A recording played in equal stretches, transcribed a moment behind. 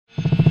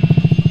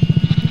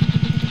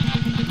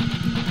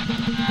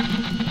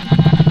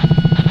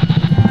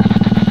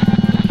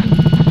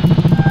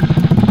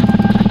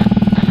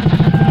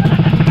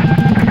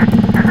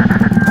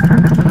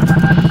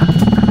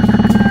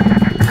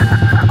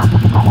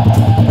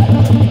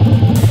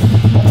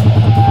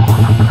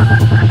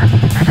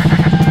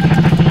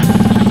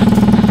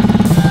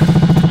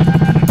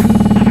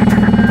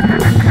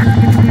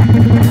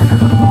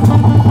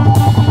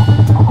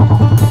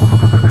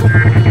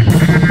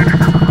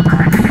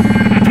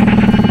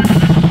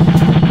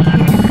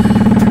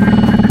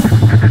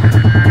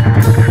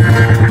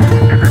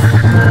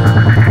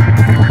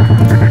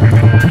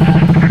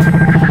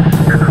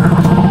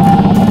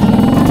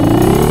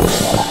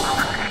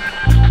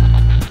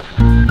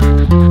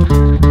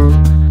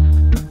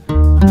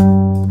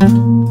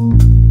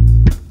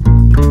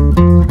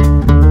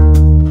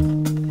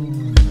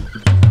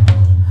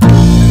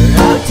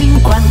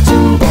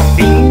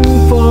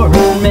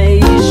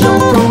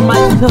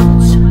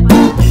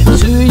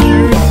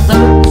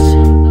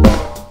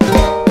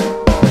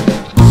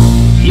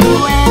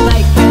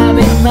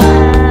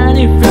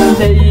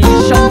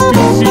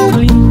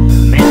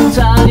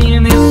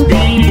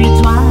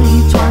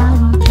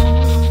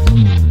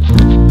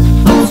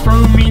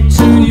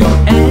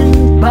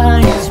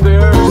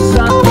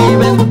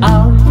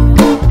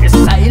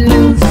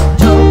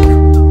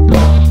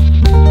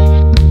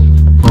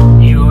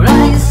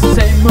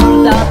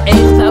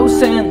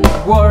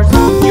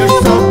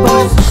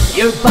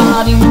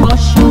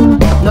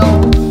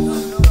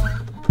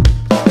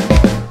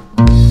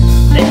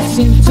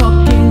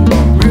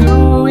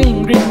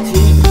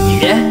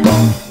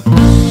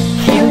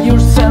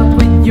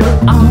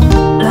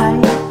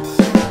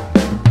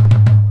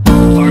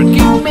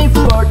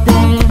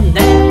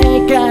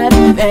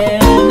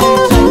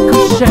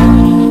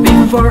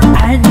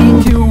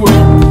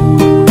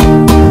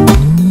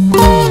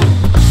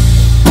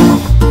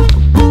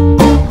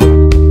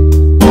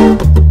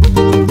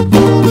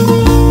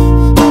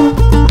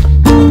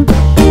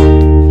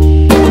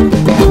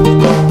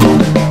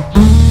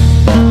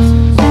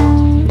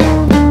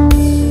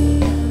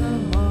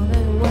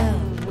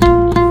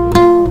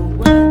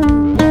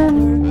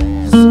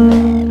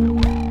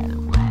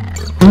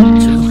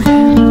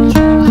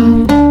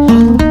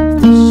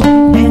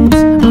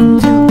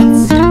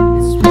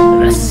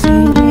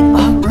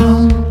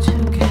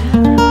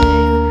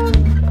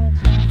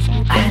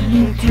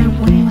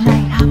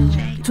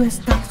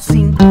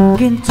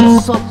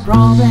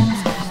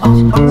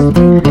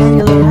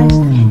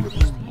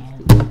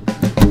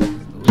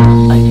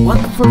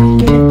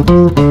get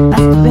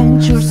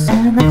adventures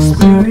and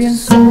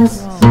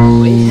experiences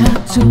we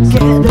had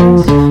together.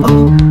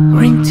 Oh,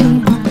 green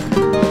tea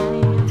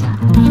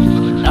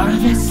are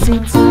the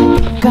seeds I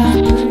got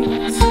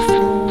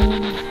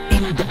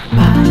in the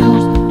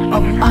paddles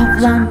of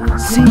Atlantic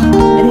City.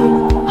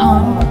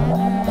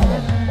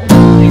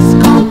 Please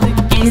call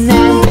in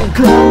and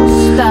close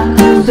that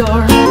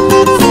door.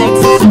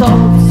 Next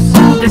stop,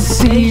 the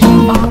city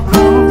of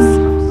Rome.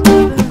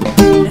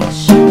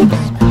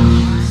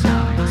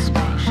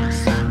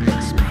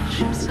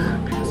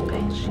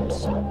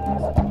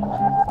 Spaceships.